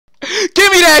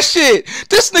Give me that shit.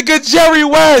 This nigga Jerry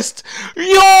West.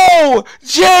 Yo,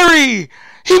 Jerry.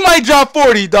 He might drop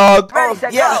 40, dog.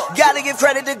 Yeah, gotta give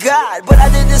credit to God, but I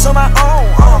did this on my own.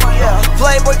 Yeah,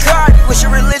 Playboy card, what's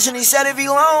your religion? He said it be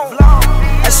long.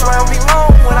 I swear I'll be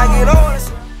long when I get older.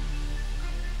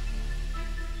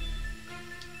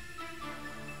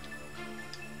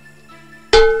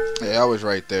 Yeah, I was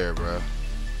right there, bro.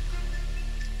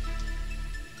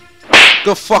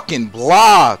 Good fucking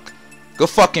block. Good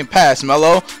fucking pass,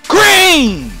 Melo.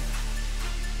 Green!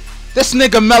 This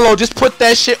nigga Melo just put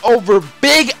that shit over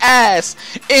big ass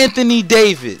Anthony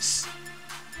Davis.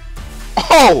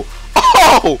 Oh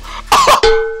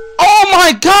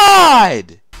my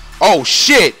god! Oh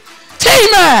shit!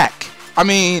 T-Mac! I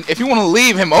mean, if you want to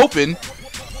leave him open,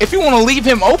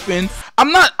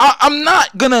 I'm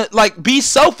not gonna like be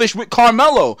selfish with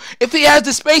Carmelo. If he has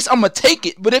the space, I'm gonna take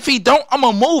it. But if he don't, I'm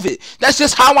gonna move it. That's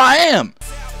just how I am.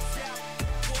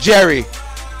 Jerry.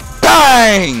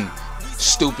 Bang!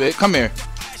 Stupid. Come here.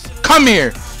 Come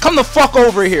here. Come the fuck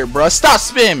over here, bro. Stop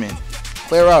spamming.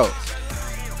 Clear out.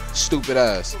 Stupid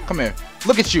ass. Come here.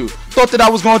 Look at you. Thought that I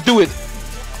was gonna do it.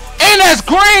 And that's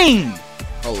green!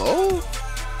 Hello?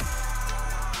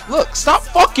 Look, stop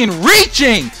fucking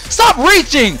reaching! Stop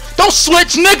reaching! Don't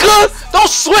switch, nigga! Don't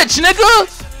switch, nigga!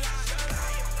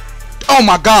 Oh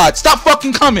my god, stop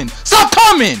fucking coming! Stop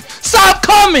coming! Stop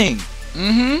coming!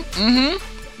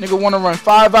 Nigga wanna run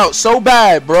 5 out so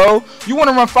bad, bro. You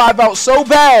wanna run 5 out so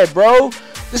bad, bro.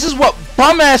 This is what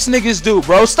bum ass niggas do,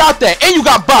 bro. Stop that. And you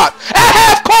got blocked at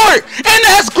half court! And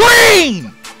that's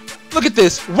green! Look at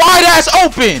this. Wide ass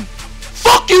open!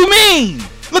 Fuck you mean?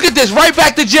 Look at this. Right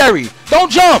back to Jerry.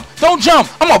 Don't jump. Don't jump.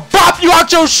 I'm gonna bop you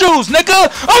out your shoes, nigga.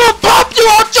 I'm gonna bop you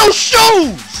out your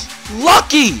shoes.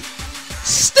 Lucky.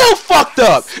 Still fucked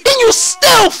up. And you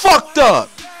still fucked up.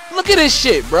 Look at this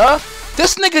shit, bruh.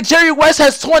 This nigga Jerry West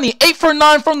has 20. 8 for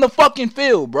 9 from the fucking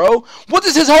field, bro. What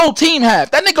does his whole team have?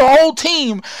 That nigga whole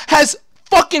team has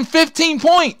fucking 15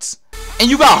 points. And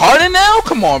you got Harden now?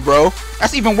 Come on, bro.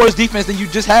 That's even worse defense than you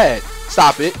just had.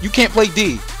 Stop it. You can't play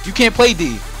D. You can't play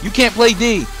D. You can't play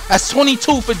D. That's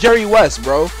 22 for Jerry West,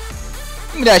 bro.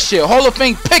 Give me that shit. Hall of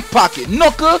Fame pickpocket,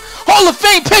 nooker. Hall of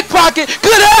Fame pickpocket.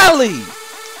 Good alley.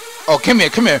 Oh, come here,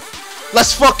 come here.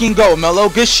 Let's fucking go, Melo.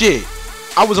 Good shit.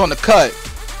 I was on the cut.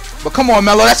 But come on,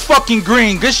 Melo. That's fucking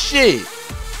green. Good shit.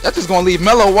 That's just gonna leave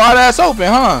Melo wide ass open,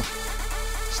 huh?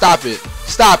 Stop it.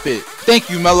 Stop it. Thank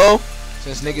you, Melo.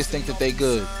 Since niggas think that they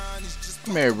good.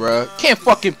 Come here, bro. Can't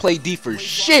fucking play D for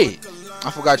shit. I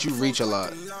forgot you reach a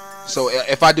lot. So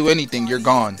if I do anything, you're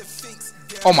gone.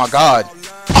 Oh my god.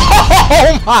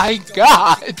 Oh my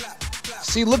god.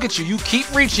 See, look at you. You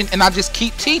keep reaching and I just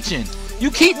keep teaching.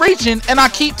 You keep reaching and I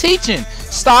keep teaching.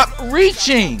 Stop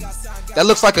reaching. That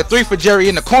looks like a 3 for Jerry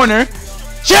in the corner.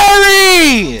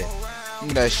 Jerry! Give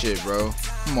me that shit, bro.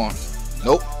 Come on.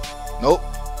 Nope. Nope.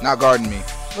 Not guarding me.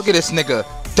 Look at this nigga.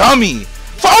 Dummy.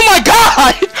 Oh my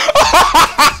god!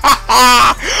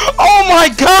 Oh my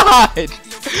god!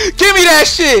 Give me that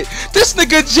shit! This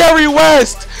nigga Jerry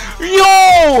West!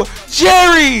 Yo!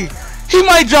 Jerry! He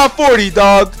might drop 40,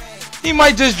 dog. He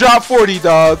might just drop 40,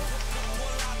 dog.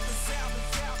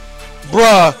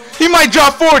 Bruh. He might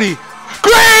drop 40.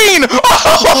 Green!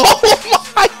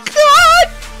 Oh my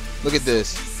god! Look at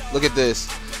this. Look at this.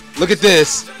 Look at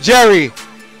this. Jerry!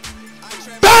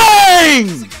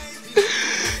 Bang!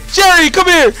 Jerry, come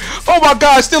here. Oh my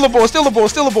god, steal a ball, steal a ball,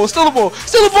 steal a ball, steal a ball,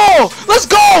 steal a ball. Let's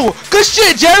go. Good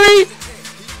shit, Jerry.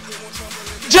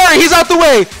 Jerry, he's out the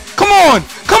way. Come on.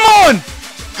 Come on.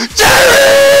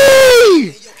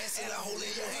 Jerry!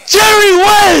 Jerry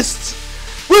West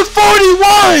with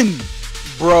 41.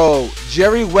 Bro,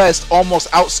 Jerry West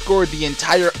almost outscored the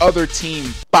entire other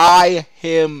team by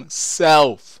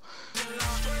himself.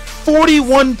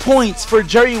 41 points for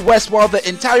Jerry West while the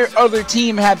entire other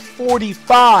team had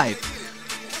 45.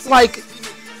 Like,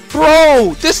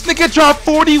 bro, this nigga dropped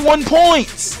 41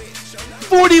 points.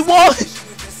 41.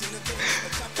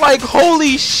 Like,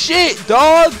 holy shit,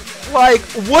 dog. Like,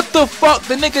 what the fuck?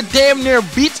 The nigga damn near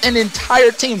beats an entire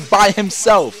team by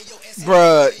himself.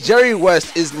 Bruh, Jerry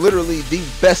West is literally the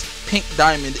best pink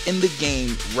diamond in the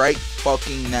game right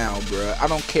fucking now, bruh. I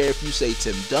don't care if you say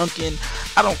Tim Duncan.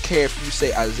 I don't care if you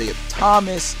say Isaiah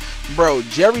Thomas. Bro,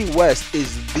 Jerry West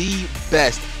is the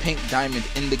best pink diamond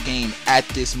in the game at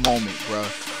this moment, bruh.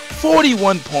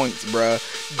 41 points, bruh.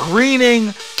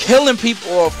 Greening, killing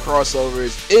people off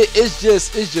crossovers. It's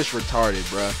just retarded,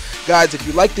 bruh. Guys, if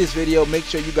you like this video, make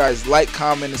sure you guys like,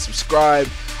 comment, and subscribe.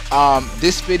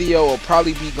 This video will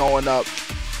probably be going up.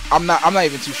 I'm not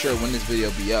even too sure when this video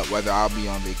will be up, whether I'll be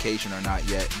on vacation or not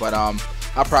yet, but I'll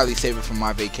probably save it for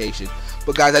my vacation.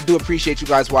 But guys, I do appreciate you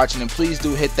guys watching, and please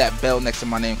do hit that bell next to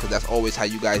my name, because that's always how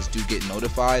you guys do get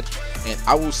notified. And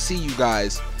I will see you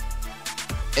guys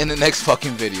in the next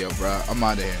fucking video, bro. I'm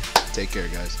out of here. Take care,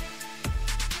 guys.